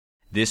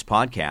This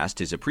podcast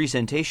is a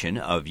presentation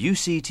of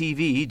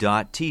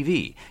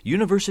UCTV.tv,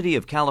 University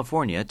of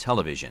California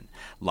Television.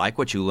 Like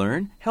what you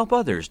learn? Help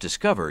others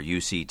discover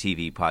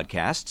UCTV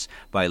podcasts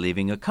by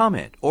leaving a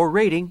comment or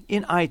rating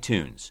in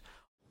iTunes.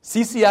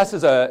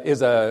 CCS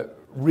is a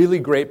really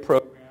great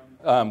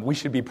program. We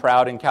should be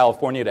proud in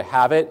California to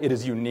have it. It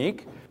is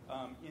unique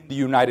in the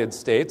United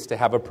States to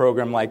have a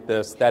program like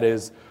this that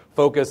is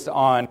focused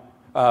on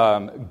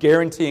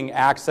guaranteeing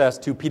access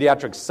to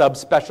pediatric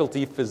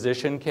subspecialty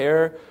physician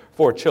care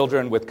for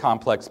children with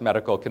complex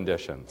medical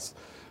conditions.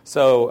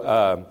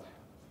 So,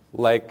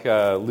 like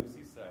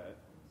Lucy said,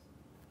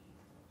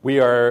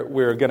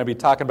 we're going to be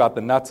talking about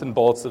the nuts and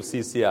bolts of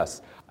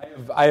CCS.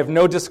 I have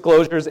no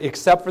disclosures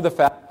except for the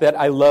fact that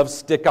I love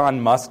stick-on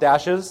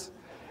mustaches.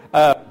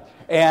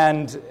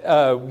 And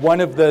one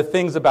of the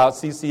things about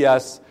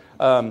CCS,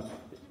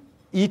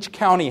 each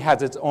county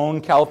has its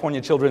own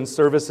California Children's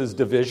Services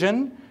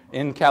division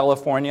in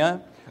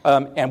California.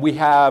 And we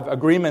have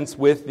agreements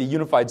with the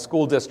unified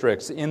school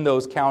districts in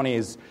those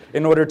counties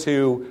in order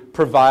to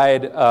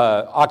provide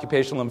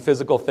occupational and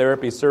physical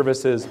therapy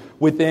services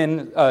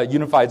within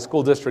unified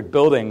school district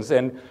buildings.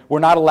 And we're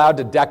not allowed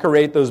to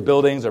decorate those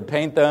buildings or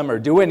paint them or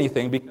do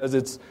anything because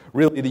it's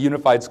really the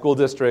unified school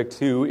district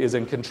who is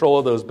in control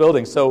of those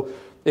buildings. So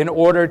in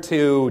order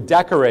to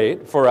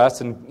decorate for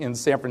us in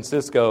San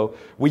Francisco,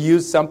 we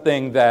use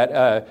something that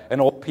an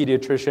old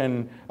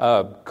pediatrician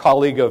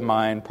colleague of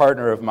mine,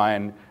 partner of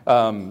mine,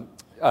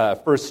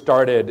 first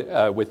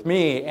started with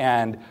me,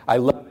 and I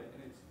love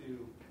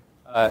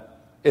it.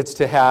 It's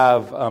to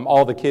have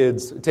all the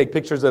kids take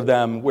pictures of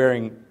them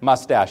wearing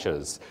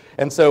mustaches.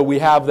 And so we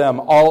have them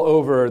all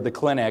over the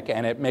clinic,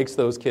 and it makes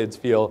those kids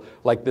feel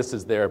like this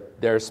is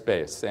their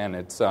space. And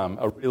it's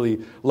a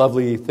really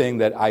lovely thing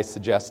that I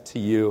suggest to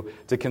you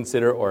to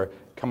consider or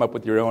come up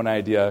with your own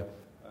idea.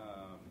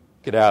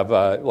 You could have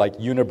like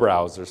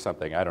unibrows or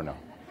something. I don't know.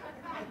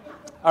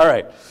 All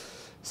right.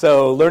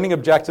 So learning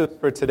objectives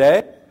for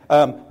today.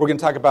 We're going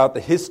to talk about the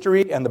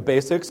history and the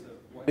basics.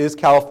 What is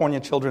California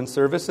Children's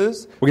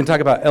Services? We're going to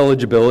talk about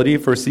eligibility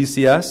for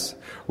CCS.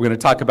 We're going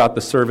to talk about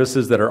the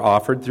services that are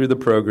offered through the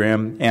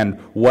program and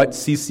what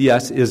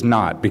CCS is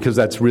not, because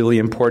that's really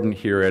important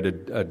here at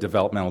a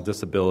developmental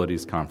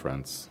disabilities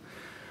conference.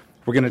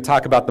 We're going to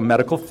talk about the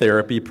medical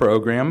therapy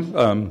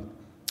program,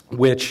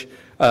 which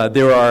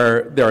there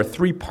are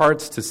three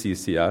parts to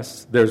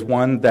CCS. There's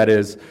one that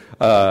is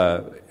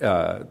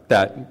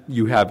that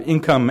you have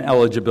income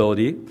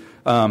eligibility,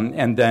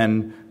 and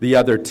then the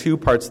other two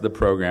parts of the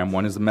program,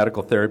 one is the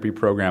medical therapy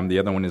program, the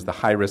other one is the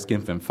high-risk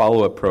infant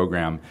follow-up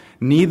program.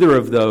 Neither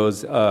of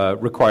those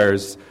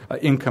requires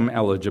income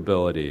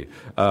eligibility,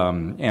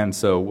 and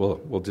so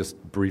we'll just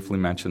briefly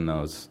mention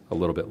those a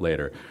little bit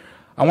later.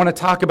 I want to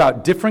talk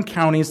about different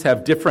counties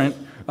have different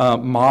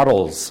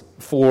models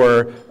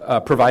for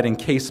providing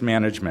case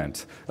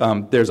management.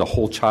 There's a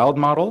whole child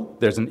model,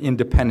 there's an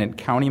independent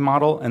county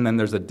model, and then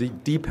there's a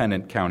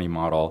dependent county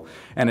model.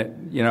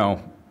 And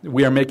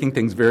we are making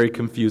things very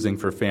confusing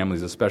for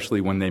families,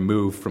 especially when they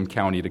move from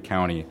county to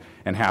county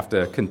and have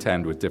to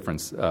contend with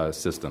different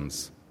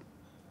systems.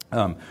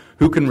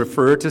 Who can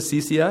refer to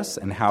CCS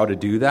and how to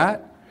do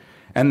that?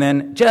 And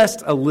then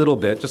just a little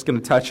bit, just going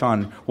to touch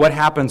on what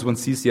happens when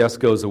CCS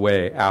goes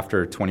away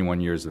after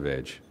 21 years of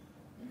age.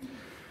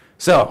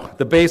 So,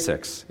 the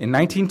basics. In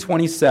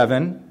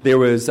 1927, there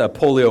was a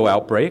polio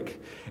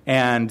outbreak,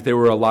 and there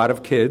were a lot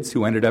of kids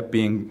who ended up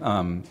being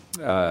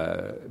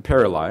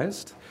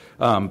paralyzed,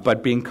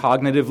 but being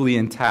cognitively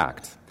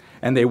intact.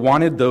 And they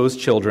wanted those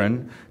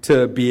children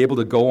to be able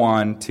to go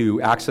on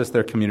to access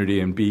their community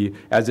and be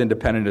as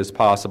independent as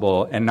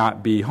possible and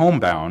not be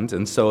homebound.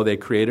 And so they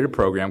created a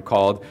program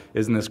called,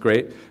 isn't this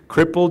great,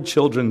 Crippled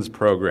Children's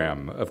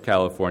Program of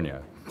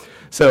California.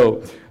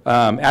 So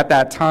at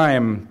that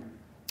time,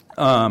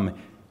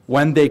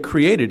 when they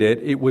created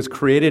it, it was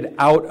created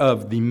out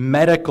of the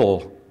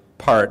medical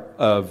part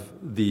of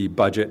the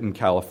budget in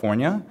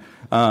California,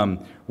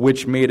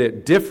 which made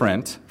it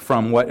different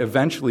from what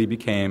eventually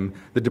became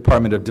the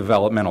Department of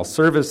Developmental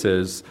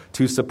Services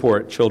to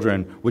support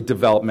children with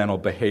developmental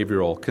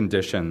behavioral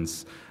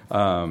conditions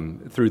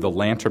through the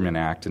Lanterman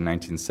Act in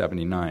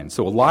 1979.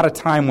 So a lot of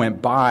time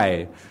went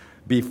by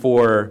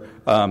before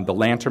the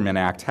Lanterman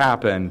Act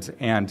happened,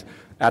 and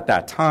at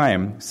that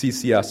time,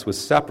 CCS was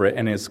separate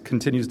and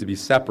continues to be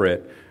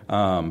separate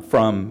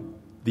from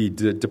the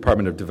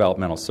Department of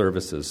Developmental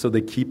Services. So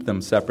they keep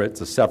them separate.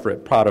 It's a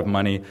separate pot of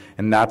money,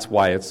 and that's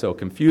why it's so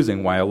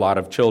confusing, why a lot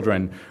of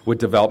children with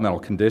developmental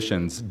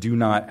conditions do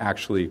not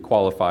actually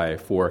qualify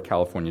for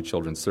California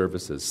Children's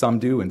Services. Some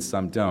do and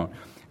some don't.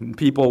 And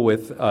people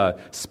with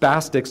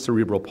spastic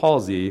cerebral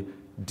palsy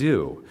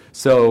do.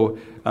 So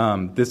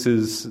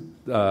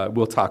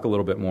we'll talk a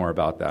little bit more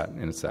about that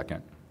in a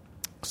second.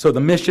 So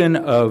the mission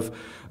of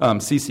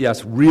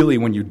CCS really,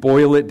 when you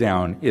boil it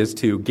down, is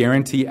to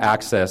guarantee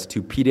access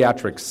to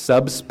pediatric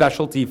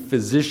subspecialty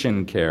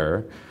physician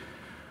care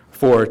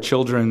for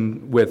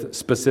children with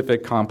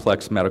specific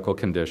complex medical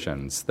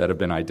conditions that have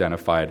been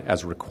identified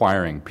as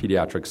requiring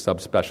pediatric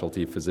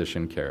subspecialty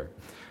physician care.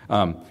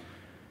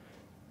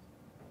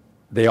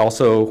 We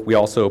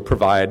also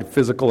provide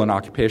physical and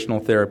occupational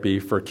therapy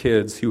for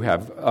kids who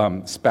have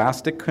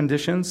spastic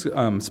conditions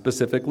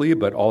specifically,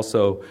 but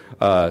also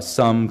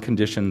some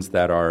conditions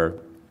that are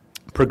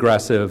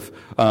progressive,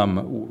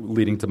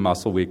 leading to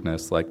muscle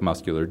weakness, like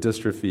muscular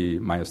dystrophy,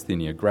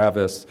 myasthenia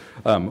gravis.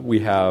 We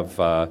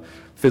have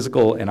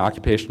physical and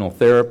occupational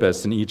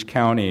therapists in each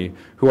county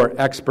who are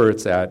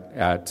experts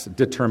at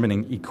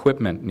determining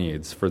equipment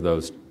needs for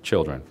those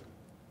children.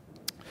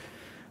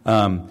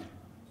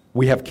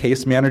 We have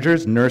case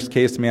managers, nurse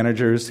case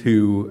managers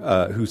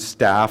who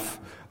staff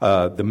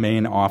the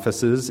main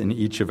offices in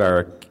each of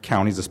our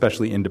counties,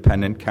 especially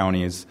independent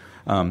counties,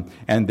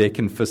 and they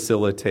can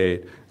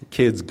facilitate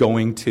kids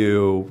going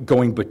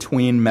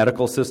between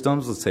medical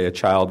systems. Let's say a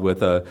child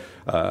with a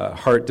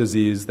heart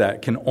disease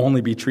that can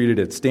only be treated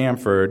at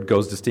Stanford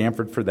goes to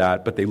Stanford for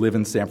that, but they live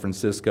in San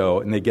Francisco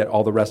and they get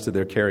all the rest of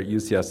their care at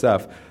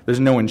UCSF.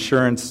 There's no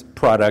insurance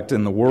product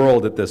in the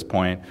world at this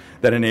point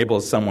that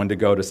enables someone to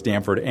go to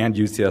Stanford and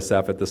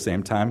UCSF at the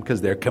same time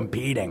because they're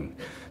competing.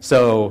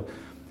 So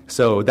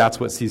that's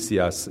what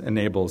CCS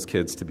enables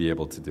kids to be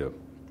able to do.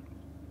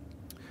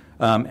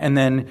 And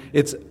then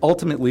it's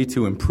ultimately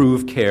to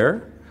improve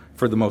care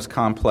for the most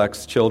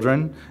complex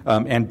children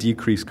and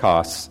decrease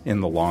costs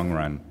in the long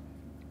run.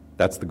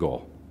 That's the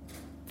goal.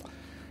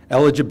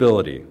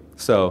 Eligibility.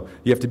 So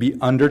you have to be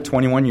under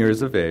 21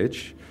 years of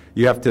age.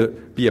 You have to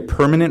be a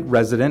permanent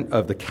resident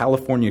of the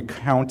California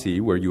county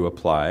where you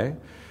apply.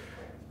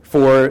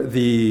 For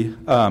the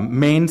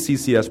main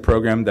CCS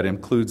program that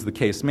includes the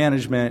case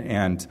management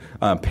and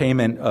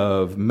payment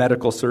of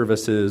medical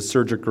services,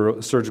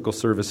 surgical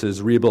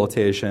services,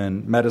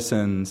 rehabilitation,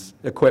 medicines,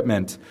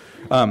 equipment,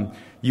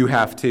 you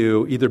have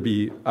to either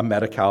be a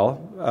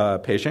Medi-Cal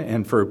patient,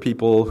 and for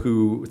people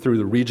who, through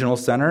the regional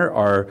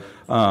center,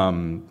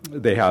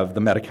 they have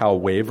the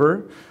Medi-Cal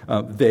waiver,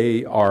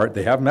 they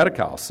have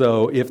Medi-Cal.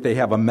 So if they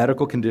have a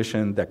medical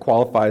condition that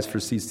qualifies for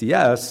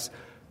CCS,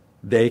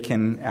 they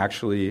can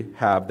actually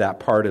have that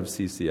part of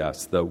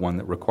CCS, the one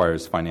that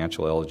requires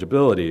financial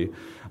eligibility,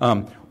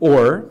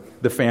 or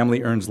the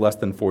family earns less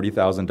than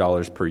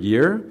 $40,000 per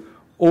year,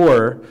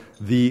 or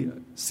the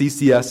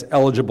CCS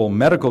eligible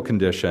medical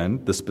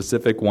condition, the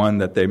specific one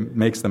that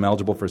makes them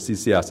eligible for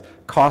CCS,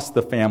 costs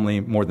the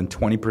family more than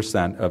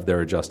 20% of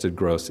their adjusted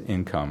gross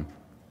income.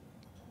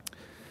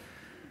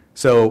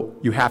 So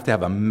you have to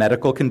have a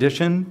medical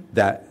condition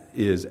that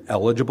is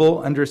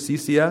eligible under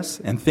CCS,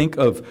 and think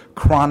of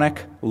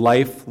chronic,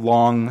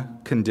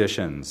 lifelong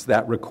conditions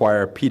that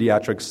require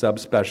pediatric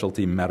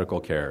subspecialty medical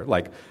care,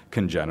 like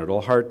congenital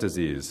heart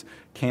disease,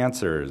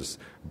 cancers,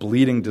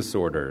 bleeding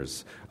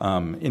disorders,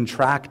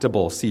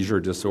 intractable seizure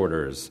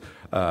disorders,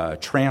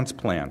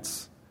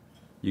 transplants.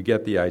 You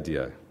get the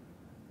idea.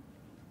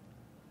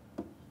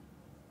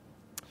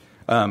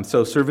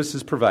 So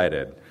services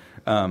provided.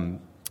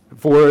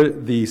 For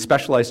the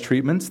specialized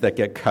treatments that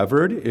get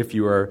covered, if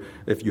you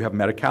have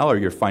Medi-Cal or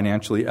you're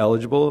financially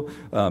eligible,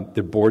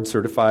 the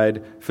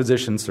board-certified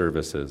physician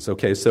services.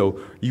 Okay, so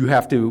you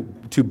have to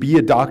be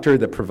a doctor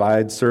that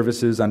provides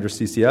services under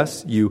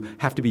CCS, you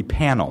have to be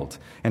paneled.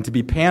 And to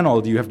be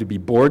paneled, you have to be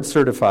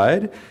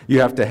board-certified. You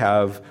have to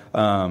have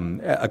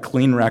a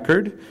clean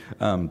record.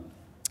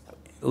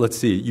 Let's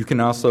see. You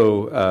can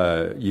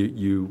also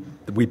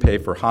we pay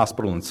for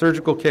hospital and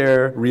surgical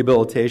care,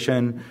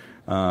 rehabilitation.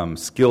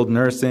 Skilled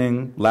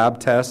nursing,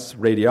 lab tests,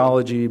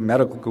 radiology,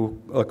 medical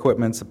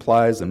equipment,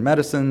 supplies, and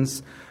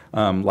medicines.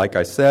 Like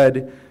I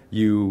said,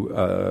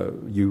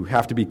 you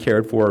have to be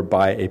cared for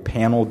by a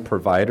paneled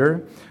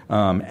provider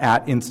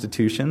at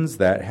institutions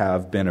that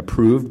have been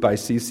approved by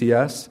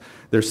CCS.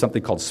 There's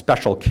something called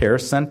special care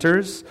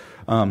centers,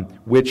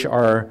 which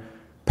are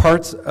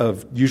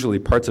usually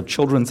parts of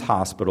children's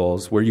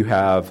hospitals where you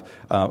have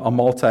a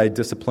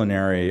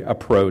multidisciplinary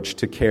approach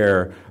to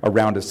care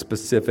around a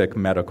specific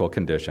medical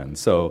condition.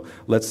 So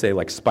let's say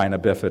like spina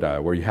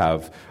bifida, where you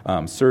have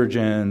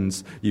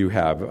surgeons, maybe you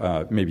have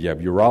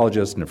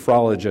urologists,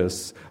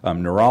 nephrologists,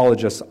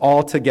 neurologists,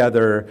 all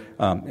together,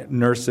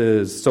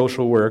 nurses,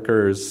 social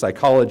workers,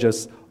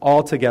 psychologists,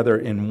 all together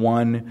in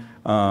one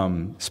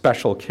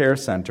special care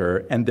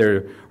center, and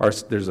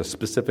there's a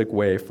specific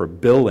way for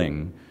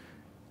billing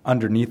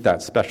underneath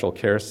that special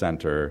care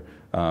center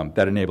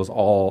that enables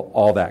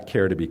all that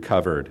care to be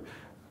covered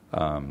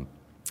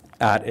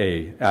at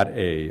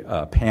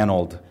a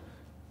paneled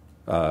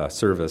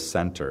service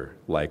center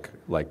like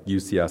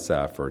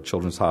UCSF or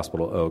Children's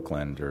Hospital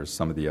Oakland or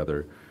some of the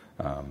other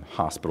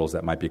hospitals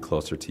that might be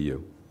closer to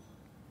you.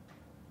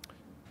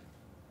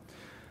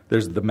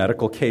 There's the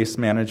medical case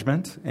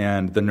management,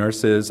 and the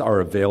nurses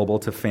are available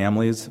to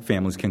families.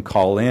 Families can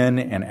call in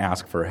and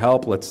ask for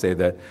help. Let's say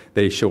that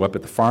they show up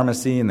at the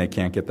pharmacy and they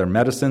can't get their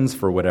medicines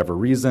for whatever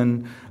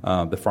reason.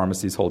 The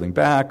pharmacy's holding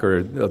back,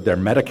 or their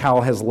Medi-Cal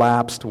has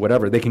lapsed,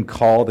 whatever. They can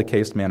call the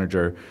case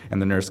manager,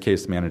 and the nurse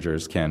case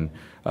managers can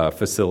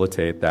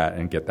facilitate that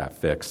and get that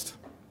fixed.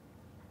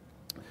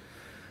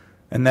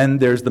 And then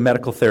there's the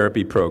medical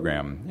therapy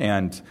program.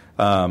 And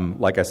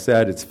like I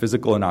said, it's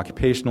physical and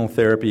occupational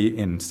therapy.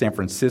 In San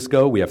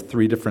Francisco, we have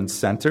 3 different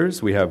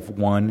centers. We have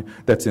one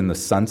that's in the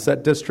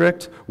Sunset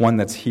District, one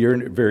that's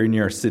here very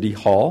near City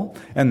Hall,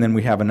 and then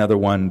we have another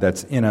one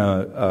that's in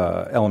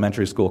a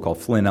elementary school called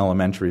Flynn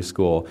Elementary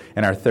School.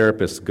 And our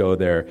therapists go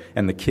there,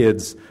 and the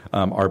kids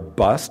are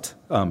bused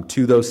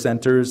to those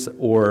centers,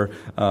 or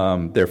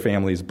their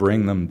families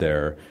bring them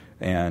there.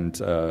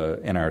 And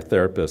our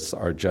therapists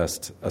are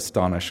just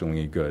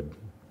astonishingly good.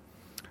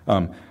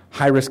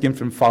 High-risk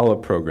infant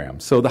follow-up program.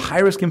 So the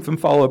high-risk infant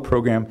follow-up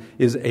program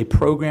is a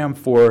program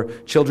for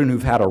children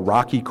who've had a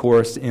rocky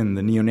course in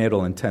the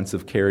neonatal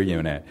intensive care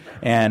unit.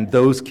 And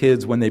those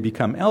kids, when they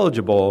become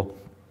eligible,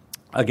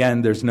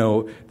 again, there's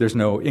no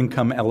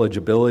income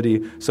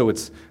eligibility, so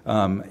it's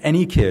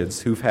any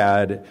kids who've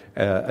had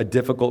a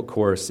difficult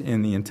course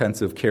in the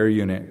intensive care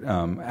unit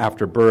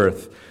after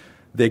birth.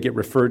 They get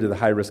referred to the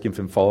high-risk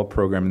infant follow-up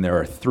program, and there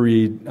are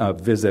 3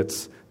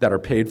 visits that are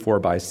paid for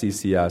by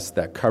CCS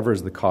that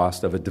covers the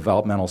cost of a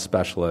developmental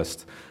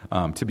specialist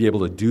to be able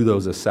to do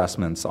those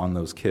assessments on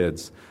those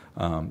kids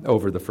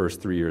over the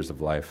first 3 years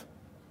of life.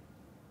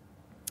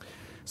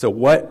 So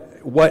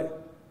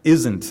what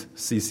isn't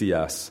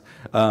CCS?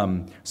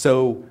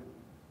 So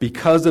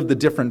because of the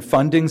different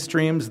funding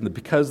streams and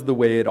because of the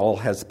way it all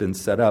has been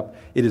set up,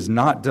 it is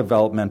not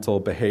developmental,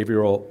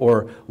 behavioral,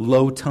 or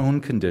low-tone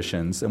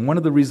conditions. And one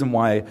of the reasons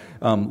why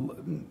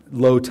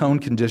low-tone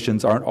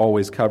conditions aren't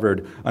always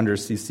covered under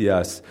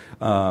CCS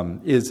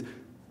is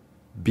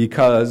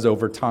because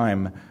over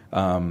time,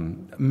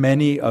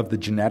 many of the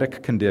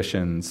genetic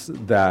conditions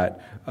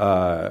that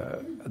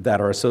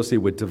are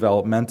associated with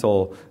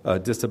developmental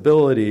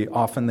disability,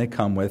 often they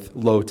come with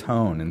low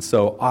tone. And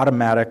so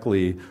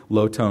automatically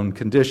low tone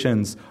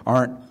conditions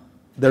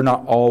they're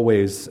not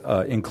always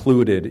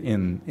included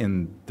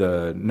in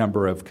the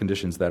number of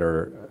conditions that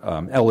are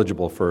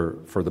eligible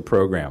for the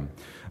program.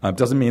 It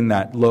doesn't mean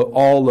that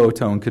all low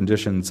tone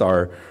conditions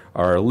are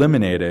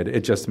eliminated.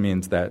 It just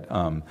means that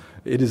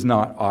it is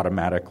not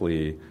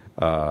automatically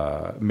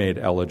made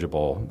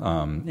eligible,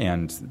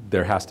 and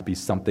there has to be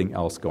something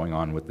else going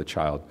on with the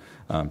child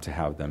to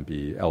have them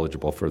be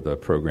eligible for the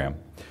program.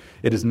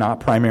 It is not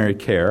primary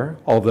care,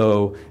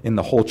 although in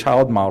the whole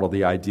child model,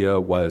 the idea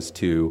was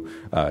to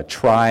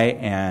try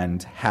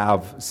and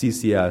have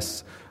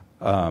CCS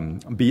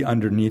be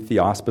underneath the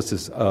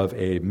auspices of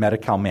a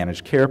Medi-Cal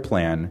managed care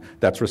plan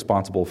that's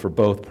responsible for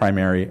both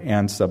primary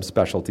and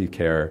subspecialty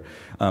care.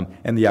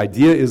 And the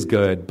idea is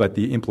good, but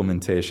the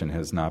implementation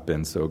has not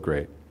been so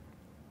great.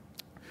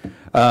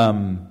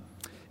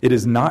 It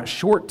is not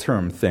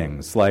short-term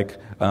things like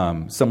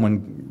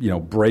someone,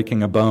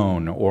 breaking a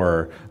bone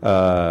or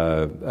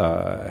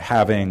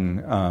having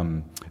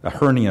a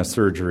hernia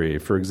surgery,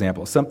 for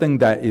example. Something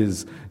that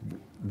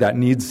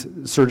needs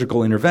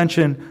surgical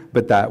intervention,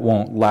 but that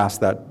won't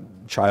last that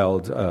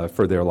child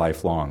for their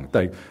lifelong.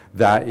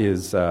 That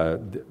is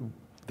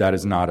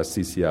not a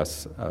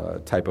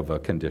CCS type of a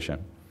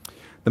condition.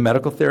 The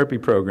medical therapy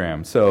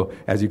program. So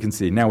as you can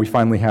see, now we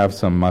finally have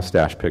some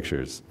mustache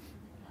pictures.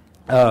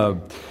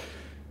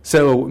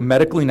 So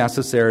medically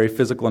necessary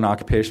physical and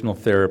occupational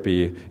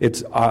therapy,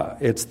 it's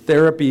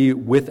therapy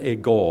with a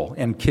goal,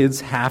 and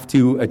kids have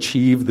to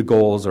achieve the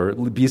goals or at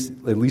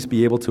least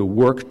be able to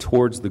work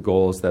towards the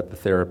goals that the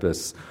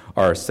therapists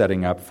are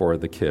setting up for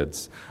the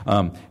kids.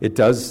 It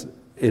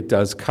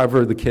does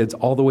cover the kids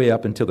all the way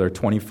up until their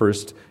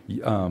 21st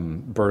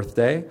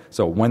birthday.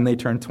 So when they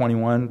turn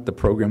 21, the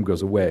program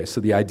goes away.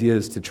 So the idea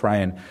is to try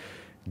and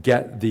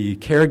get the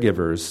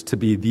caregivers to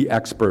be the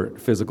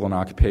expert physical and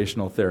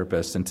occupational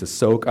therapists and to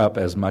soak up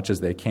as much as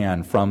they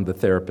can from the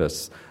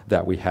therapists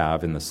that we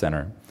have in the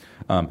center.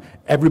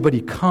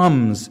 Everybody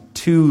comes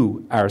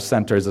to our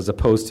centers as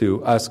opposed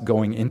to us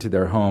going into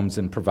their homes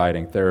and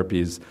providing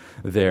therapies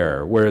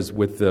there. Whereas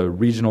with the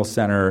regional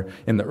center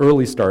in the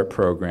Early Start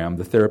program,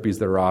 the therapies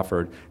that are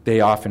offered, they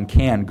often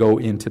can go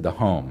into the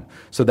home.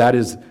 So that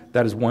is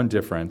one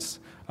difference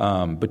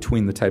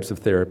between the types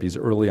of therapies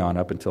early on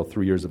up until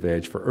 3 years of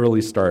age for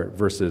Early Start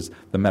versus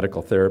the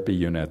medical therapy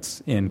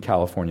units in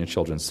California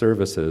Children's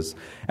Services.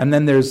 And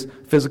then there's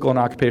physical and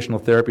occupational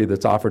therapy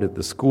that's offered at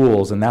the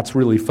schools, and that's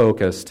really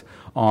focused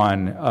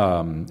on,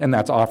 and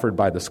that's offered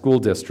by the school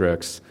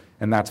districts,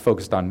 and that's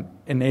focused on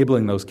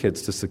enabling those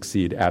kids to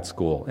succeed at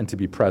school and to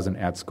be present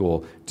at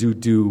school,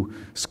 do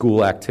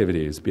school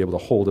activities, be able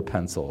to hold a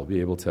pencil, be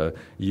able to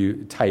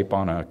type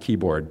on a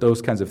keyboard,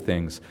 those kinds of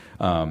things.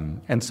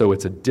 And so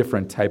it's a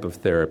different type of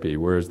therapy,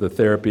 whereas the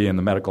therapy in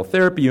the medical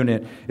therapy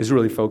unit is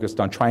really focused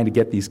on trying to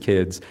get these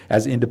kids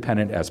as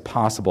independent as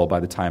possible by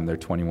the time they're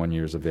 21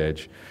 years of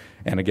age.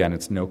 And again,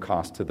 it's no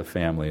cost to the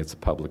family, it's a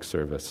public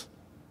service.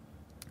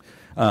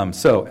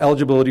 So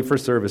eligibility for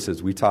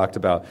services, we talked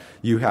about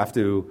you have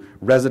to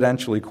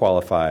residentially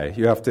qualify,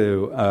 you have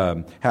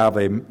to have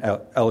an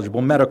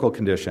eligible medical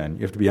condition,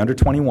 you have to be under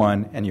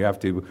 21, and you have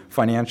to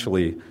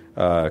financially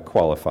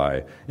qualify.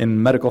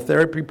 In medical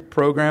therapy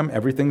program,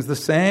 everything's the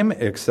same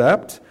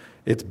except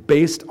It's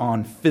based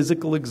on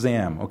physical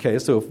exam, okay?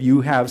 So if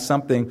you have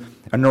something,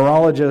 a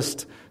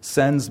neurologist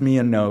sends me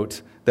a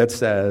note that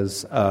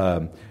says,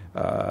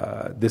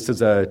 this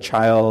is a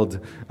child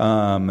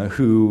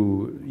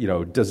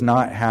who, does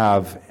not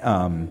have,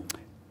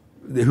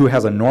 who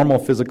has a normal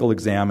physical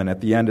exam, and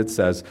at the end it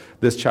says,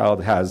 this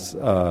child has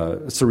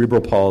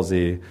cerebral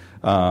palsy,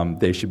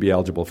 they should be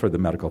eligible for the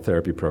medical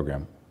therapy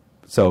program.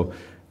 So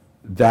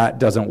that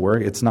doesn't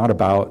work. It's not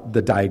about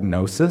the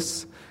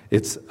diagnosis.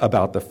 It's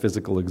about the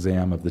physical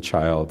exam of the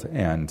child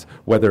and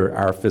whether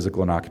our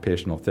physical and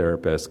occupational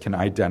therapists can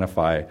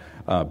identify,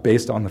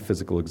 based on the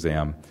physical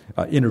exam,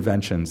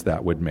 interventions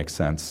that would make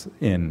sense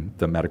in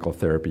the medical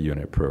therapy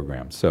unit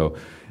program. So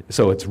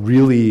it's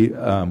really,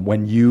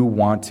 when you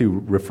want to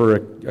refer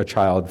a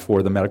child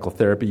for the medical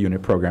therapy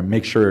unit program,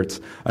 make sure it's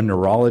a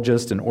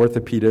neurologist, an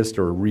orthopedist,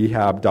 or a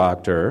rehab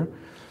doctor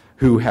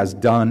who has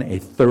done a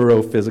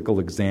thorough physical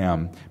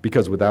exam,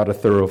 because without a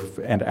thorough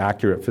and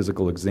accurate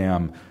physical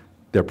exam,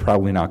 they're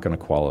probably not going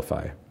to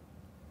qualify.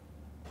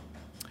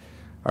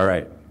 All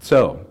right,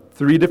 so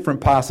 3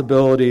 different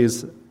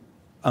possibilities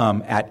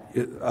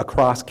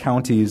across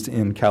counties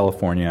in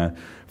California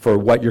for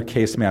what your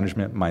case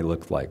management might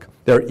look like.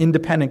 There are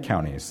independent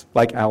counties,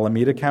 like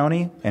Alameda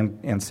County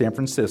and San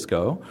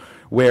Francisco,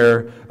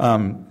 where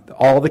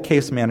all the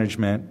case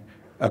management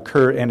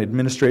and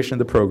administration of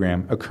the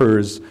program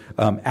occurs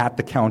at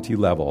the county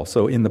level,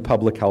 so in the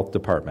public health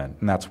department,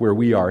 and that's where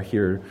we are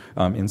here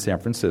in San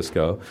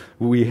Francisco.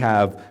 We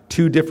have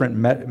 2 different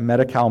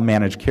Medi-Cal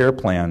managed care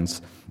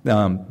plans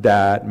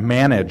that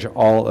manage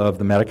all of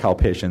the Medi-Cal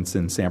patients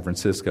in San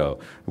Francisco.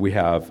 We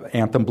have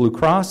Anthem Blue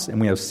Cross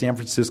and we have San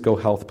Francisco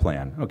Health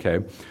Plan. Okay,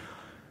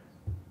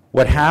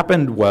 what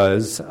happened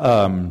was,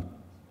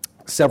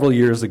 several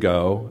years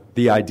ago,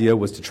 the idea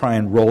was to try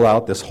and roll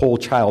out this whole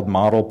child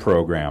model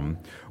program,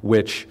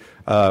 which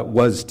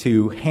was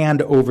to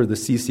hand over the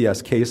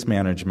CCS case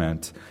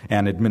management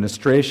and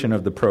administration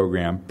of the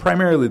program,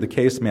 primarily the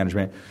case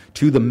management,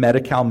 to the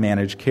Medi-Cal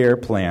managed care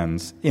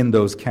plans in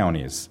those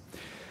counties.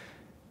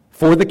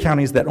 For the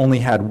counties that only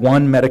had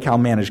one Medi-Cal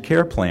managed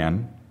care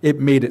plan, it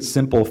made it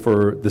simple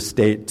for the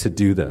state to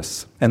do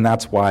this. And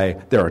that's why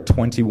there are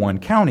 21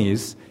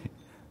 counties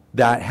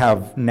that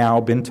have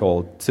now been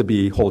told to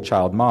be whole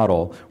child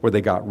model, where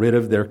they got rid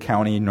of their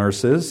county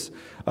nurses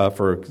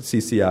for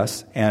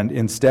CCS, and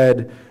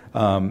instead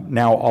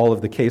now all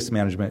of the case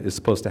management is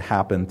supposed to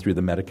happen through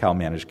the Medi-Cal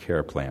managed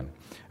care plan.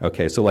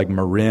 Okay, so like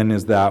Marin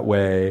is that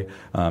way.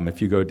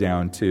 If you go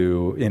down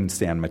to in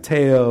San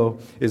Mateo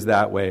is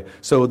that way.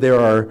 So there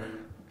are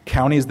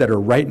counties that are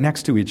right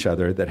next to each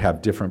other that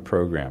have different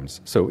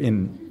programs. So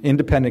in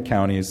independent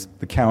counties,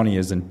 the county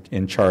is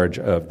in charge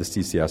of the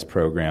CCS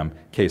program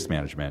case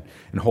management.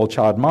 In whole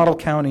child model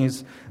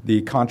counties,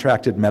 the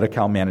contracted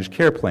Medi-Cal managed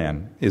care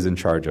plan is in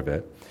charge of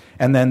it.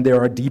 And then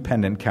there are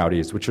dependent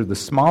counties, which are the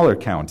smaller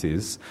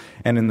counties.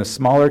 And in the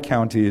smaller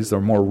counties, or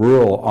more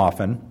rural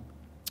often,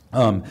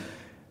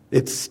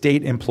 it's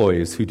state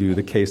employees who do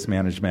the case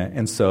management.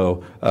 And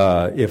so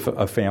if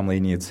a family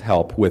needs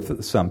help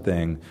with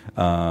something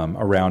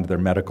around their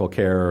medical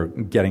care or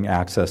getting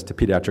access to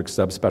pediatric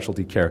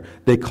subspecialty care,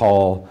 they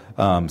call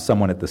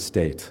someone at the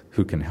state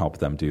who can help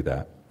them do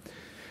that.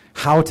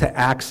 How to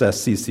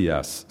access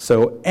CCS.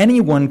 So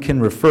anyone can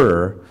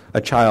refer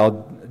a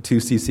child to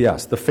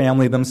CCS. The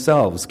family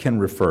themselves can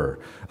refer.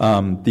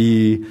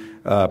 The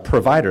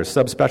providers,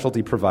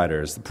 subspecialty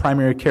providers, the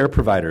primary care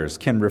providers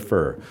can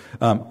refer.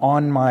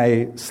 On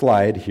my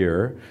slide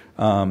here,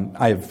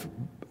 I've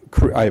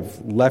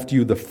left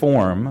you the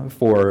form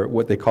for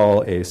what they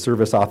call a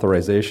service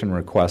authorization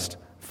request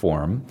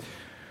form.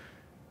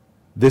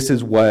 This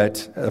is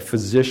what a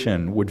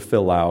physician would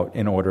fill out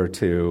in order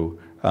to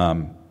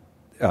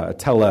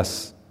tell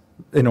us,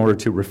 in order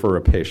to refer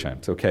a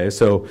patient. Okay,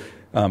 so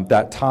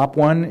that top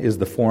one is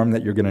the form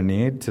that you're going to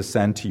need to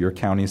send to your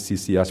county's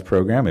CCS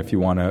program if you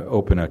want to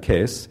open a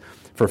case.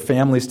 For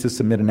families to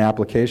submit an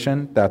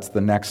application, that's the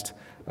next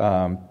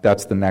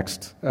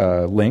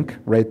link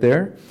right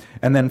there.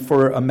 And then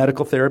for a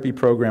medical therapy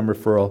program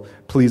referral,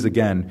 please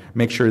again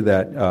make sure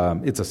that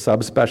it's a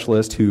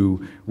subspecialist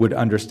who would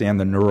understand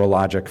the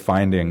neurologic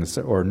findings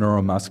or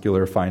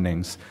neuromuscular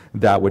findings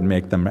that would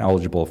make them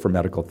eligible for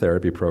medical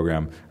therapy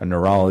program, a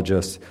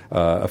neurologist,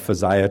 a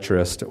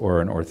physiatrist, or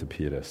an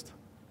orthopedist.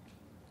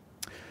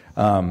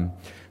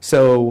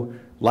 So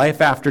life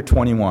after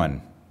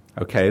 21.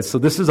 Okay, so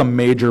this is a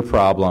major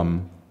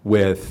problem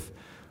with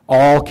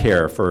all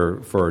care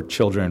for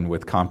children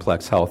with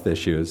complex health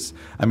issues.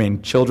 I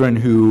mean, children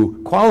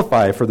who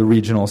qualify for the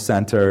regional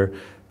center,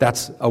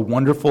 that's a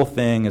wonderful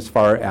thing as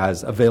far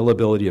as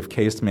availability of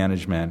case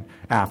management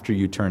after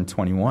you turn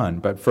 21.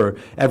 But for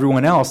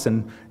everyone else,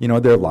 and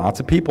there are lots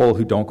of people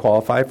who don't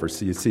qualify for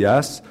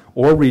CCS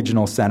or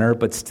regional center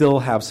but still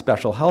have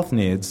special health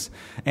needs.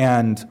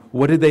 And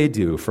what do they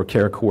do for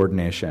care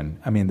coordination?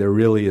 I mean, there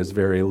really is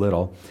very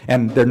little.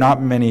 And there are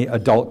not many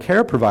adult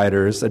care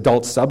providers,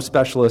 adult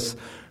subspecialists,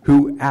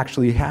 who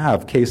actually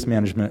have case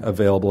management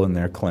available in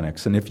their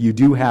clinics. And if you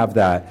do have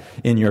that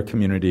in your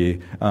community,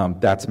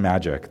 that's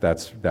magic.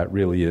 That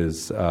really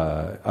is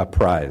a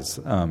prize.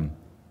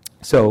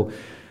 So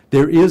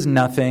there is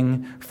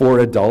nothing for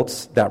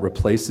adults that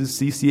replaces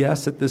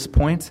CCS at this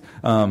point.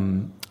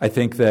 I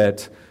think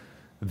that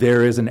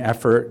there is an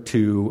effort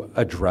to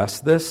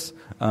address this,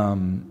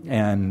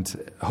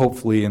 and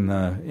hopefully in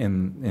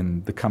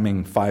the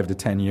coming 5 to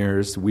 10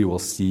 years, we will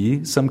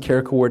see some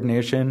care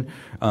coordination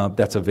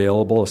that's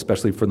available,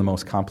 especially for the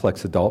most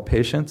complex adult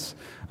patients.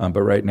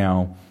 But right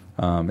now,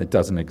 it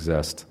doesn't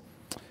exist.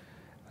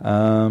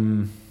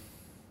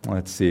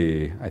 Let's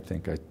see. I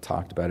think I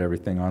talked about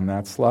everything on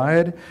that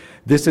slide.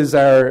 This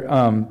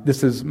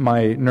is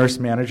my nurse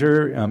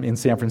manager in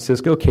San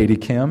Francisco, Katie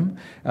Kim,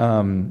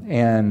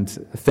 and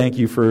thank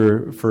you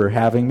for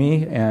having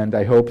me. And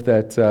I hope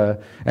that,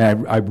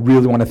 and I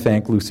really want to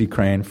thank Lucy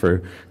Crane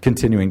for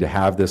continuing to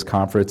have this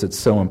conference. It's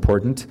so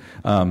important.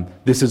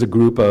 This is a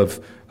group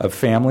of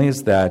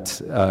families that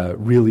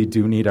really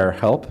do need our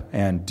help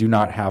and do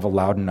not have a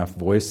loud enough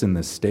voice in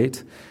this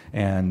state.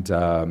 And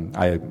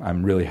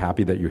I'm really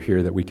happy that you're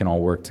here, that we can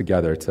all work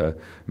together to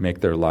make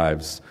their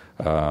lives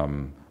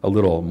a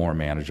little more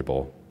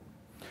manageable.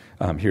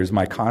 Here's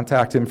my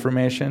contact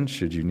information,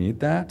 should you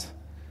need that.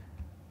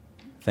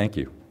 Thank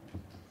you.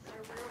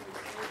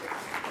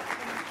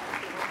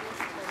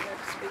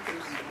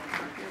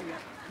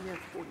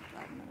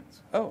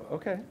 Oh,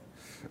 okay.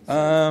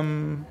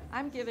 I'm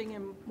giving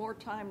him more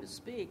time to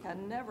speak. I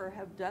never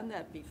have done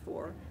that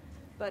before.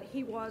 But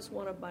he was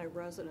one of my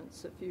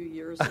residents a few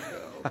years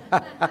ago.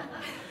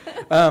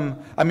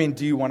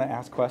 Do you want to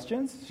ask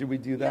questions? Should we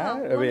do that?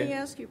 Yeah, let me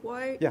ask you,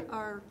 why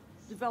are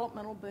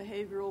developmental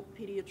behavioral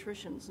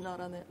pediatricians not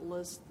on that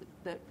list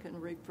that can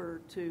refer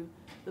to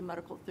the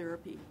medical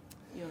therapy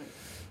unit?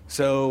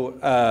 So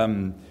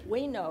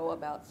we know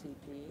about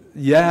CP.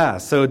 Yeah,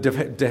 so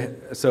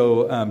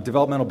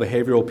developmental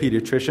behavioral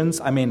pediatricians.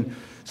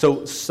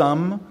 So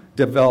some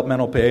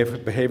developmental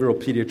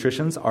behavioral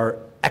pediatricians are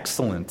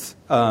excellent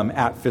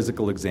at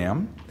physical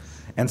exam,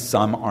 and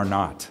some are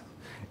not.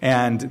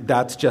 And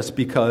that's just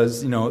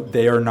because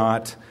they are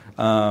not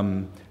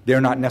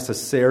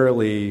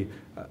necessarily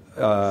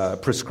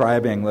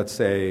prescribing, let's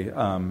say,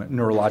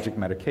 neurologic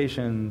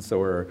medications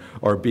or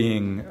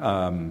being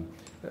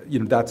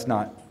that's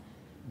not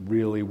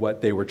really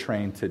what they were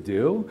trained to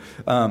do.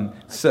 I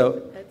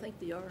think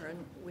they are,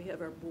 and we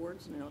have our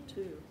boards now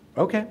too.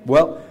 Okay.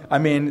 Well,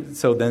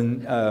 so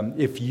then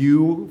if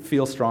you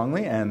feel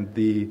strongly, and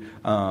is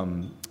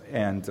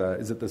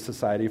it the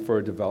Society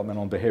for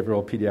Developmental and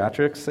Behavioral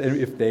Pediatrics,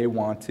 if they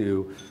want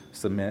to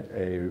submit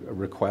a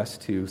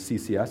request to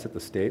CCS at the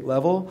state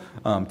level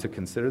to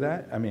consider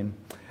that,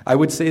 I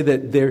would say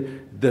that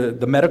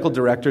the medical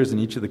directors in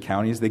each of the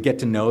counties, they get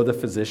to know the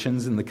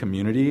physicians in the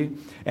community.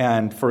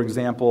 And, for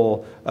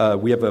example,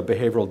 we have a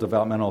behavioral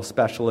developmental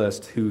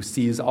specialist who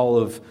sees all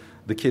of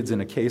the kids in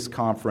a case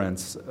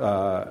conference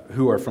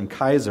who are from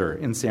Kaiser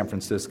in San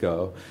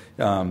Francisco,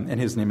 and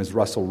his name is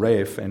Russell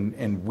Rafe,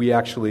 and we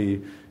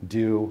actually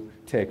do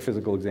take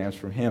physical exams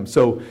from him.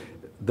 So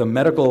the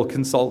medical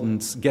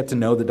consultants get to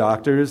know the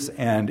doctors,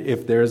 and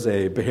if there's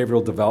a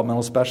behavioral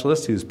developmental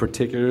specialist who's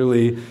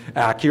particularly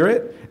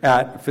accurate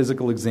at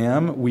physical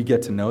exam, we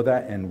get to know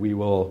that, and we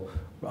will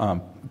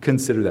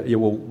consider that.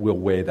 We'll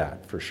weigh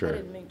that for sure. I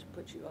didn't mean to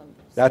put you on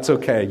this. That's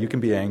okay. You can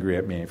be angry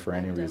at me for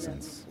any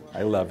reasons.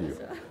 I love you.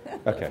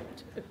 Okay.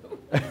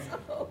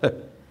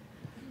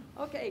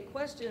 Okay,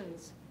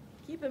 questions.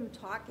 Keep him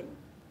talking.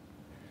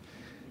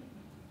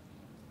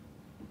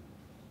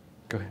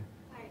 Go ahead.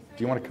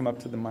 Do you want to come up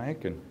to the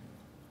mic? And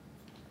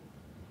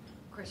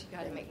of course, you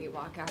got to make me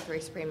walk after I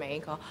sprain my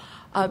ankle.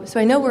 So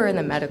I know we're in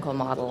the medical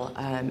model,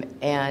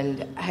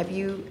 and have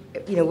you,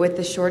 with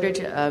the shortage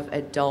of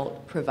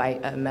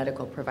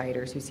medical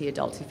providers who see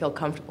adults, who feel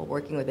comfortable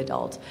working with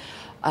adults,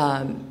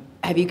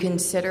 have you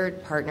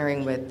considered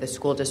partnering with the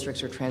school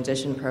districts or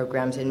transition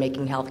programs and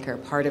making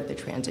healthcare part of the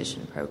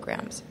transition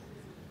programs?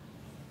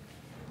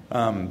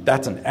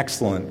 That's an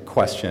excellent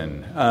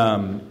question.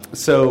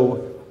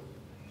 So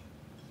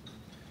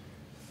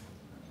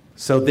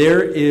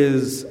there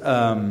is.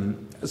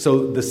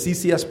 So the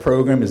CCS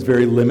program is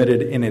very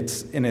limited in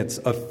its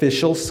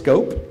official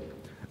scope.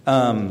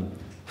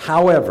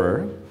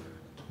 However,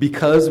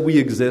 because we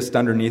exist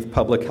underneath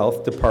public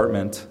health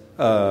departments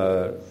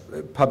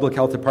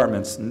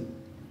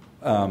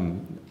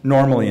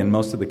normally in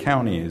most of the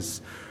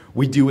counties,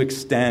 we do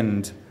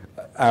extend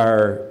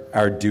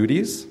our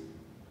duties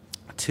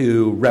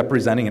to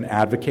representing and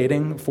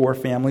advocating for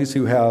families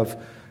who have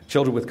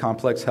children with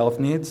complex health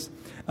needs.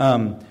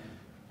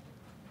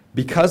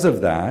 Because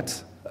of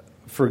that,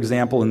 for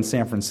example, in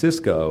San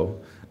Francisco,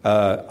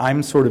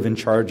 I'm sort of in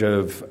charge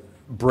of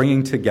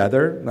bringing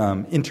together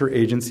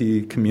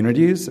interagency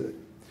communities,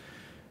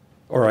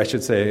 or I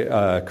should say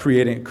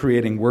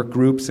creating work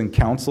groups and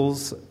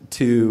councils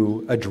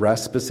to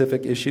address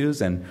specific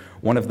issues. And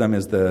one of them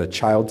is the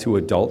child to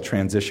adult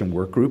transition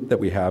work group that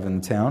we have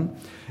in town.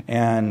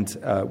 And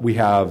we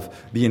have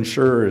the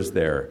insurers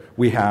there.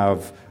 We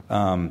have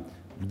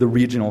the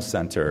regional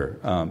center,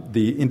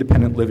 the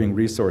Independent Living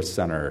Resource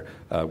Center.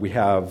 We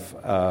have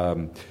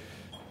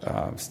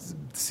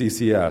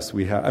CCS.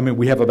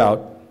 We have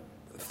about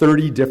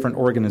 30 different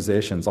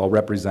organizations all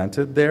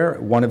represented there.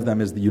 One of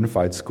them is the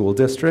Unified School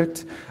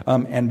District.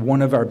 And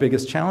one of our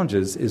biggest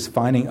challenges is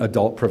finding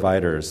adult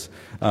providers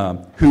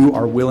who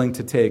are willing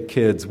to take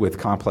kids with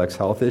complex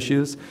health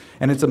issues.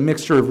 And it's a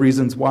mixture of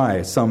reasons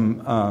why.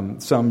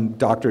 Some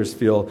doctors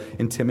feel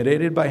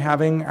intimidated by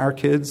having our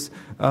kids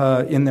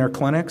in their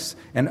clinics,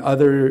 and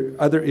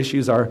other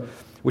issues are,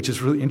 which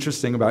is really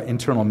interesting about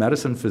internal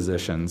medicine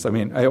physicians. I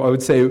mean, I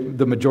would say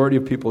the majority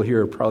of people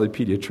here are probably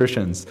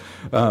pediatricians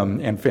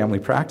and family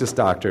practice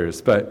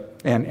doctors,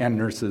 and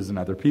nurses and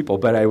other people.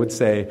 But I would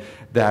say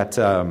that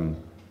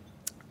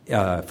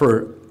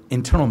for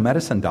internal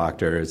medicine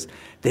doctors,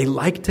 they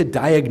like to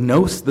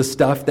diagnose the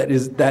stuff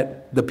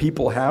that the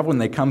people have when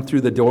they come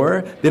through the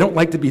door. They don't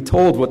like to be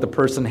told what the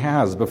person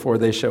has before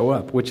they show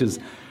up, which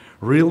is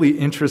really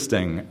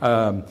interesting.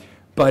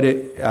 But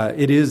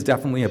it is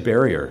definitely a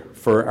barrier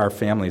for our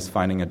families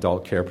finding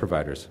adult care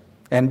providers.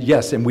 And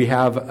yes, and we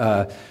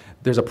have,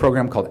 there's a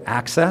program called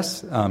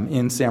Access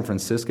in San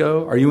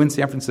Francisco. Are you in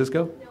San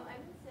Francisco? No, I'm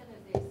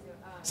in San Jose.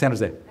 San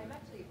Jose. I'm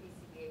actually a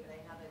BCBA, but I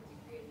have a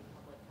degree in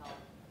public health.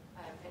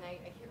 And I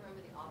can't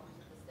remember the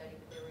authors of the study,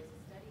 but there was a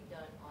study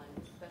done on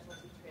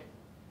specialty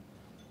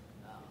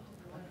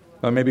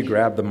Maybe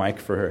grab the mic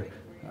for her.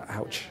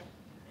 Ouch.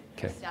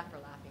 Okay. Staff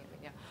are laughing at me,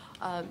 yeah.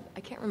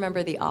 I can't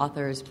remember the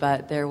authors,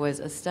 but there was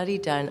a study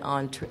done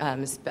on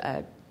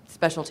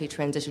specialty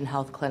transition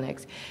health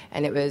clinics,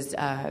 and it was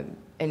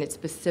and it's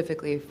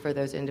specifically for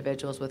those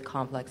individuals with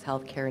complex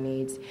health care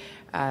needs.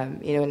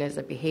 And as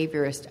a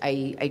behaviorist,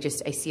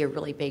 I see a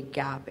really big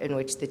gap in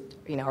which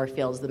our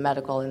fields, the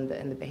medical and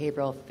the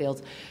behavioral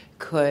fields,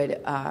 could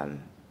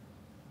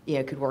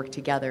work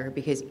together,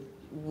 because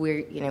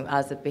we're,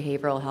 as a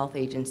behavioral health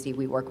agency,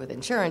 we work with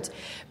insurance,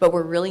 but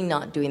we're really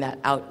not doing that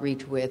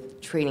outreach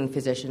with training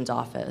physicians'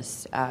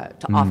 offices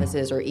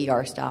or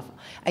ER staff.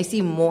 I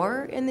see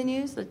more in the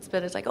news,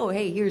 but it's like, oh,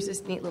 hey, here's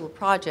this neat little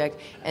project,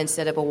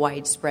 instead of a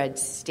widespread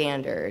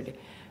standard.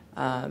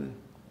 And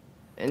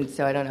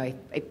so I don't know.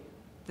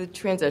 The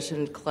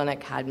transition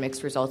clinic had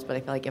mixed results, but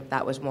I feel like if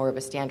that was more of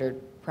a standard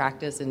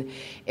practice, and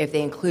if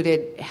they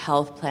included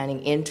health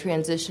planning in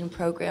transition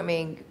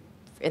programming,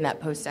 in that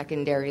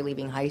post-secondary,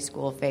 leaving high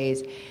school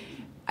phase,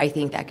 I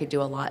think that could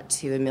do a lot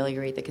to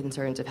ameliorate the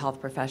concerns of health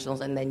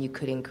professionals, and then you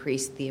could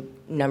increase the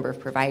number of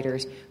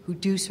providers who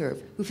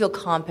feel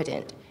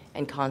competent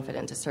and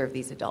confident to serve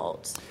these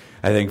adults.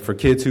 I think for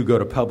kids who go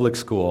to public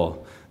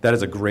school, that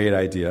is a great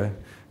idea,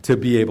 to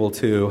be able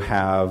to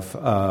have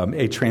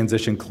a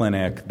transition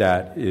clinic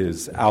that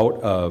is out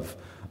of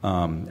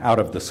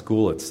the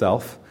school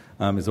itself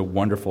is a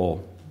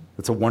wonderful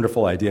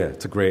idea.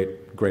 It's a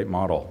great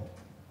model.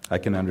 I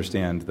can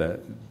understand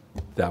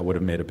that would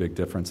have made a big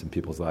difference in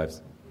people's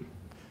lives.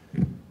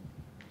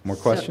 More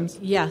questions?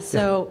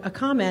 So a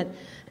comment.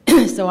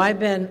 So I've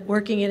been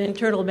working in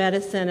internal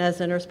medicine as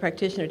a nurse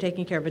practitioner,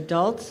 taking care of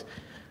adults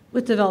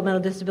with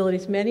developmental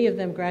disabilities, many of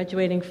them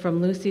graduating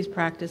from Lucy's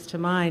practice to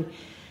mine.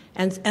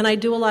 And I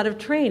do a lot of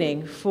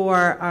training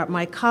for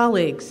my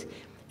colleagues.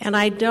 And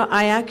I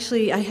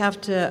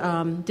have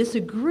to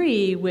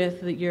disagree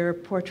with your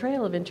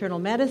portrayal of internal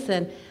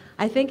medicine.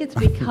 I think it's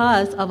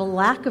because of a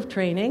lack of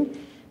training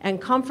and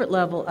comfort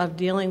level of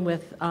dealing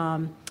with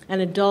an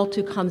adult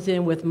who comes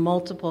in with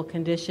multiple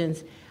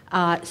conditions.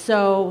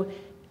 Doing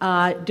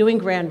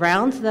grand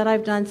rounds that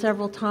I've done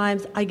several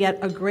times, I get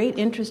a great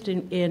interest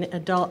in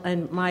adult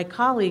and my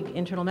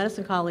internal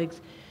medicine colleagues,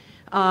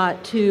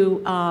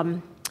 to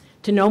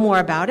know more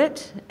about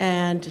it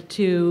and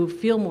to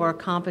feel more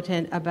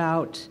competent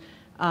about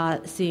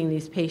seeing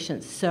these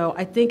patients. So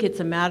I think it's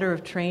a matter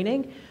of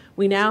training.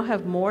 We now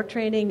have more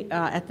training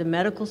at the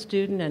medical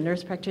student and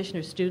nurse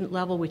practitioner student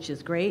level, which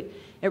is great.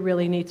 It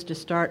really needs to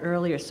start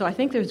earlier. So I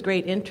think there's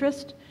great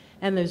interest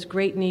and there's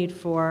great need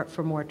for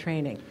more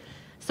training.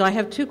 So I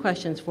have two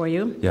questions for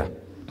you. Yeah.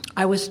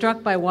 I was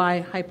struck by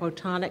why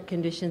hypotonic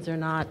conditions are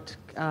not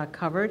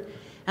covered.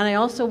 And I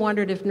also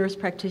wondered if nurse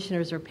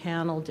practitioners are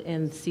paneled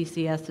in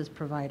CCS as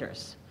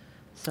providers.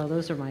 So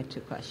those are my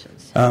two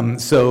questions.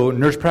 So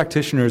nurse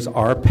practitioners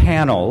are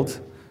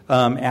paneled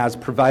as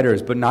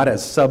providers, but not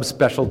as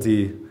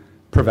subspecialty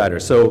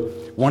providers. So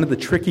one of the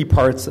tricky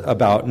parts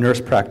about nurse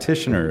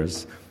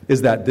practitioners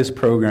is that this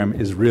program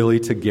is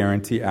really to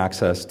guarantee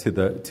access to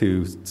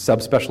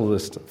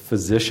subspecialist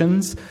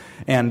physicians.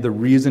 And the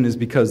reason is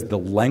because the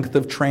length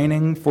of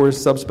training for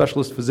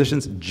subspecialist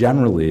physicians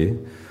generally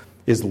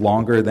is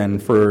longer than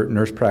for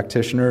nurse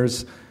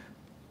practitioners.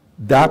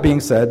 That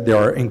being said, there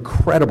are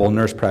incredible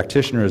nurse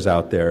practitioners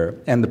out there,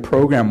 and the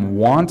program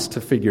wants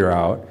to figure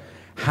out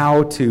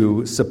how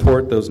to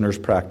support those nurse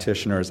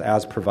practitioners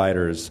as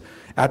providers.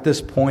 At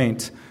this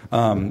point,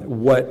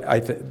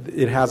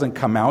 it hasn't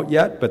come out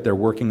yet, but they're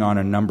working on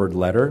a numbered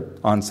letter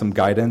on some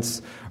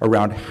guidance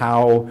around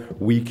how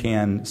we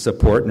can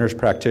support nurse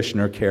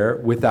practitioner care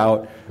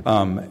without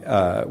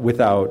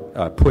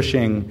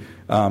pushing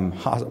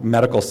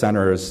medical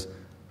centers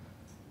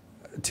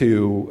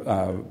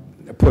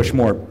push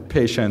more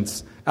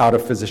patients out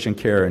of physician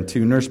care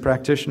into nurse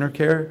practitioner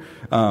care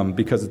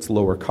because it's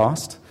lower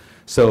cost.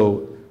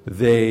 So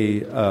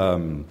the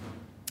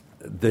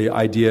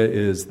idea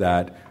is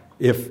that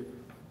if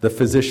the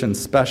physician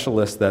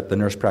specialist that the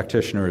nurse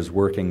practitioner is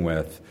working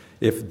with,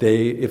 if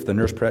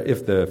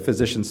the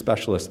physician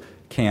specialist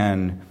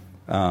can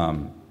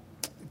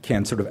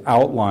sort of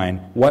outline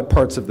what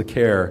parts of the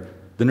care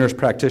the nurse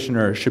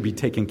practitioner should be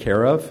taking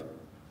care of,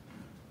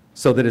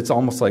 so that it's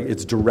almost like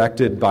it's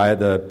directed by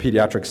the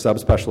pediatric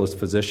subspecialist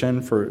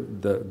physician for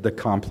the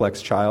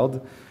complex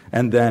child,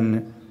 and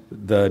then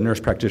the nurse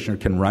practitioner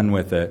can run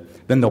with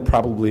it, then they'll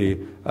probably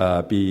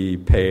be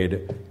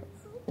paid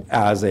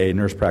as a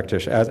nurse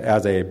practitioner,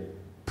 as a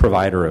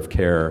provider of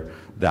care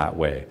that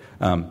way.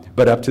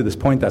 But up to this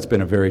point, that's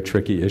been a very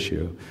tricky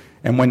issue.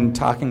 And when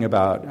talking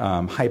about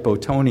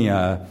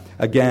hypotonia,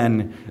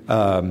 again,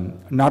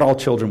 not all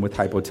children with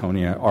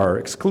hypotonia are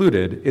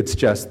excluded. It's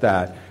just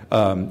that,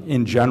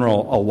 in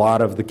general, a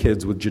lot of the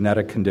kids with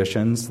genetic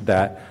conditions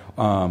that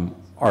are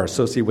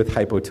associated with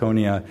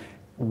hypotonia,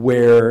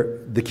 where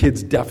the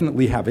kids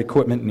definitely have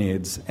equipment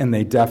needs and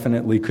they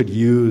definitely could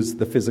use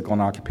the physical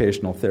and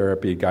occupational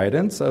therapy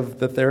guidance of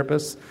the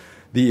therapists,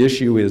 the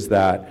issue is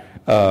that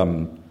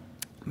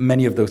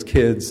many of those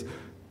kids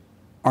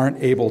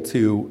aren't able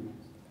to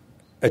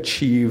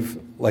achieve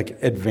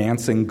like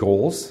advancing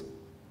goals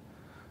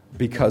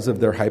because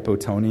of their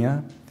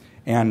hypotonia,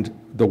 and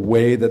the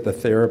way that the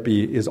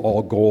therapy is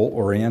all goal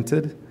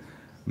oriented,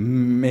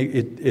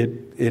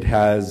 it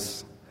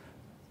has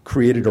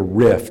created a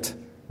rift,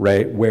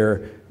 right?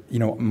 Where, you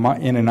know,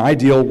 in an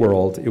ideal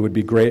world, it would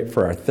be great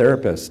for our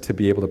therapists to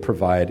be able to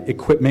provide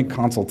equipment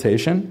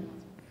consultation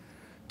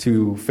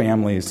to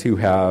families who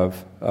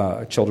have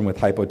children with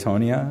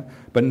hypotonia,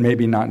 but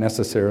maybe not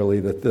necessarily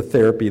the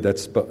therapy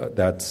that's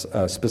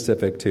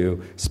specific to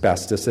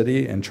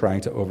spasticity and trying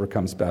to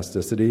overcome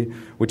spasticity,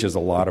 which is a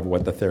lot of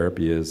what the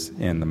therapy is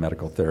in the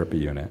medical therapy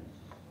unit.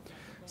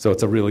 So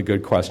it's a really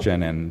good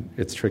question, and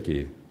it's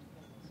tricky.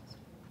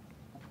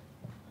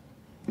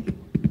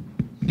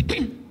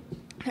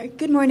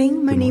 Good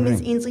morning. My name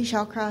is Ainsley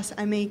Shallcross.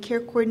 I'm a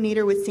care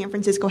coordinator with San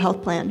Francisco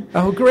Health Plan.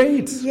 Oh,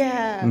 great.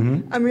 Yeah.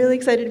 Mm-hmm. I'm really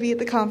excited to be at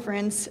the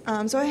conference.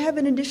 So I have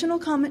an additional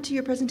comment to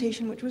your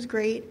presentation, which was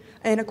great,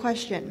 and a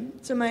question.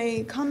 So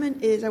my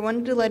comment is I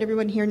wanted to let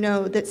everyone here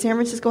know that San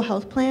Francisco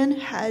Health Plan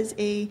has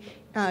a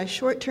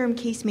short-term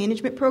case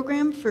management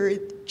program for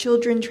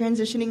children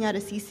transitioning out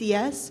of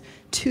CCS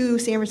to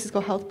San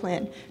Francisco Health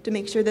Plan to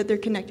make sure that they're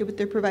connected with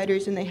their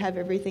providers and they have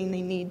everything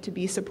they need to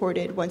be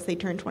supported once they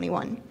turn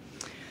 21.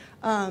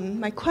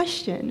 My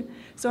question,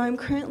 so I'm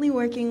currently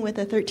working with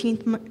a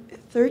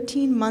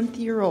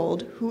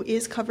 13-month-year-old who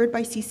is covered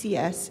by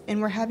CCS,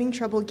 and we're having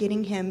trouble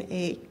getting him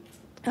a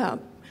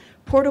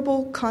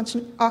portable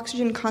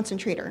oxygen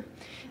concentrator.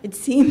 It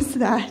seems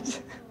that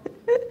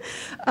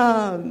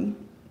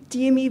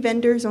DME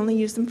vendors only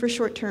use them for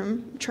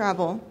short-term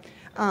travel,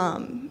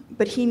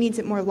 but he needs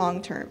it more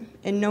long-term.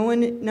 And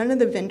none of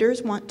the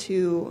vendors want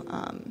to,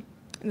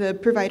 the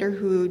provider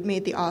who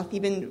made the auth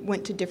even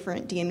went to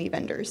different DME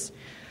vendors.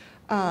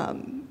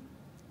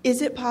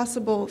 Is it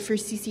possible for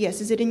CCS,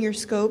 is it in your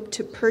scope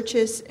to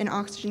purchase an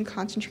oxygen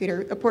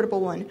concentrator, a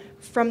portable one,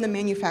 from the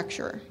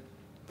manufacturer?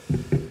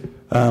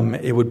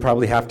 It would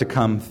probably have to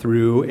come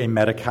through a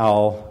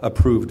Medi-Cal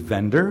approved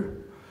vendor.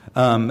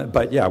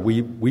 But yeah,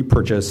 we can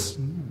purchase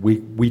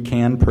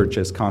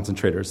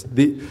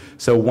concentrators.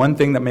 So one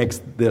thing that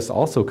makes this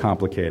also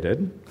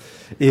complicated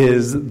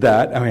is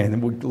that,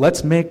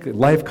 let's make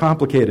life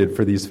complicated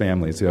for these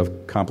families who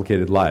have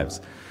complicated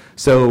lives.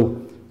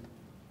 So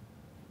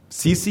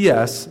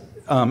CCS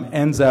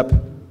ends up,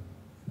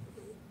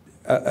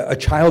 a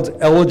child's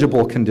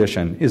eligible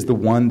condition is the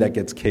one that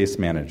gets case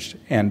managed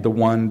and the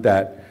one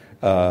that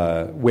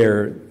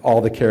where all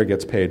the care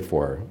gets paid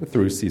for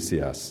through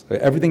CCS.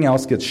 Everything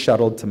else gets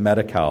shuttled to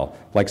Medi-Cal,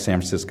 like San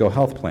Francisco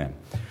Health Plan.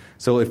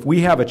 So if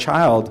we have a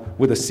child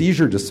with a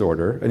seizure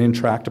disorder, an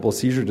intractable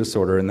seizure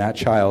disorder, and that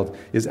child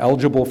is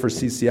eligible for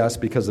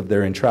CCS because of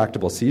their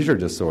intractable seizure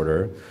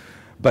disorder,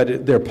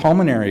 but their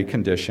pulmonary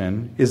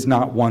condition is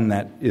not one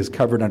that is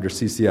covered under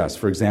CCS.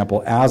 For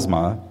example,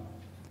 asthma,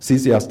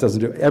 CCS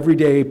doesn't do.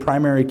 Everyday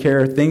primary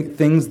care,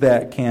 things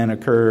that can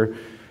occur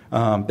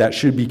that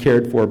should be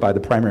cared for by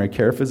the primary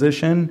care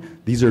physician,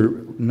 these are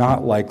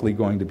not likely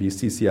going to be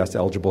CCS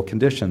eligible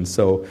conditions.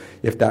 So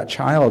if that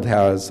child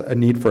has a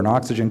need for an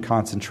oxygen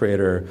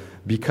concentrator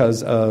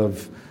because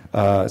of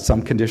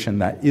some condition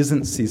that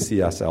isn't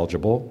CCS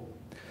eligible,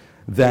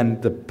 then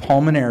the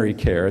pulmonary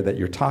care that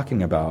you're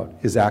talking about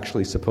is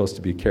actually supposed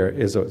to be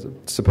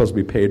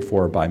paid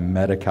for by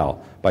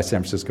Medi-Cal, by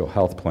San Francisco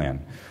Health Plan.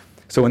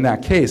 So in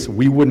that case,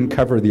 we wouldn't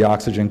cover the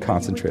oxygen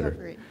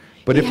concentrator.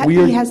 But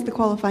he has the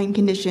qualifying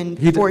condition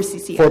for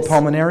CCS. For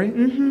pulmonary?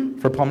 Mm-hmm.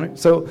 For pulmonary.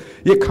 So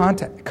you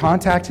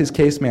contact his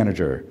case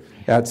manager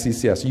at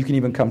CCS. You can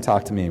even come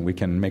talk to me and we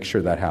can make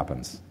sure that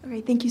happens.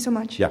 Okay, thank you so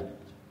much. Yeah.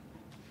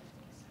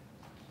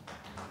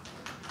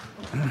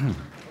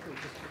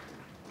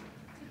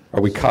 Are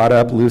we caught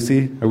up,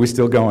 Lucy? Are we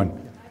still going?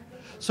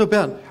 So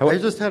Ben, I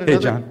just had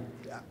another. Hey,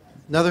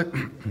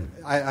 John.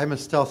 I'm a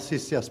stealth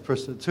CCS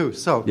person too.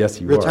 So yes,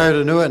 you retired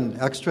are. anew and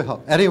extra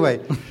help. Anyway,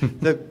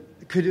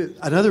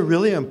 another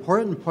really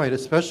important point,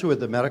 especially with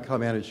the Medi-Cal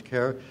managed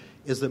care,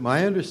 is that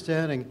my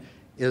understanding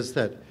is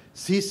that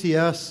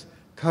CCS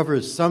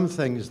covers some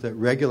things that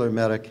regular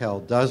Medi-Cal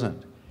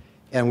doesn't.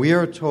 And we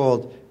are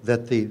told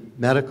that the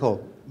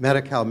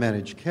Medi-Cal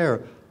managed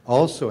care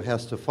also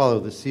has to follow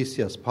the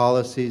CCS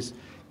policies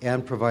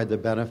and provide the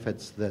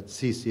benefits that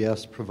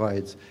CCS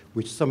provides,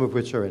 some of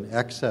which are in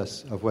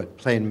excess of what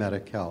plain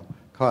Medi-Cal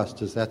costs.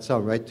 Does that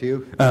sound right to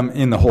you?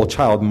 In the whole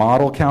child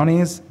model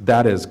counties,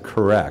 that is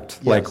correct.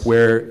 Yes.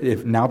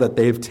 Like now that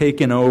they've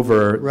taken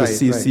over the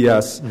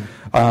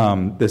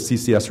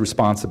CCS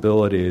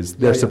responsibilities,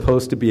 they're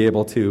supposed to be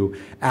able to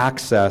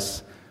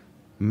access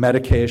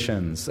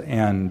medications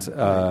and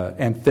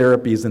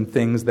therapies and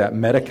things that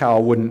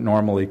Medi-Cal wouldn't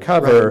normally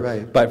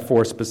cover, but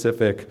for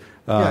specific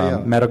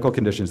medical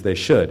conditions they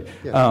should.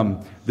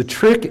 Yeah. The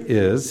trick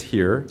is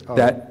here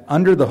that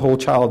under the whole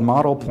child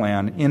model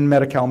plan in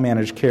Medi-Cal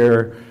managed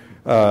care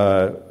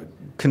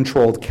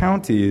controlled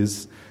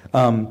counties,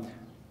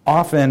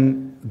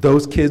 often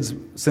those kids,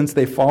 since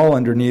they fall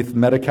underneath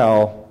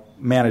Medi-Cal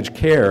managed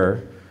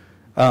care,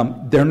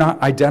 they're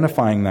not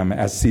identifying them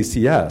as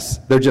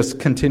CCS. They're just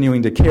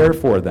continuing to care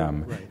for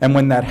them. Right. And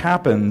when that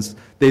happens,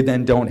 they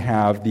then don't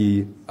have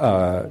the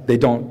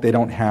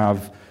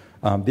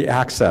the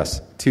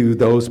access to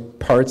those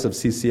parts of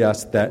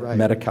CCS that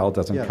Medi-Cal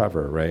doesn't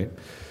cover, right?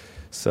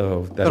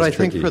 So that's But I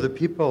tricky. think for the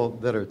people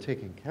that are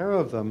taking care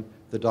of them,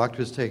 the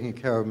doctors taking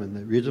care of them in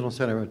the regional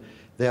center,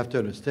 they have to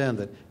understand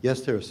that,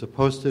 yes, they're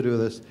supposed to do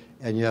this,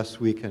 and yes,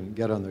 we can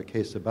get on their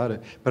case about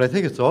it. But I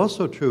think it's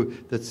also true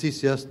that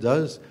CCS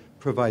does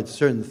provide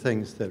certain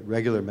things that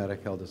regular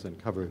Medi-Cal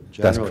doesn't cover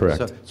generally. That's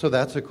correct. So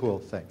that's a cool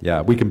thing. Yeah,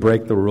 we can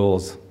break the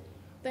rules.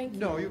 Thank you.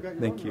 No, you got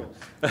your Thank own you.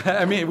 rules.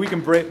 I mean, we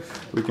can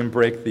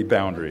break the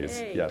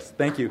boundaries. Yay. Yes,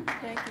 thank you.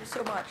 Thank you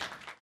so much.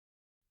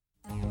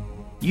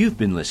 You've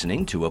been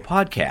listening to a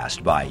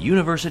podcast by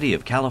University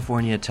of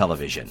California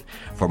Television.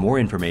 For more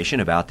information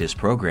about this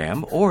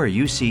program or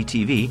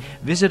UCTV,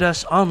 visit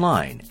us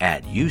online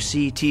at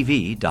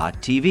uctv.tv.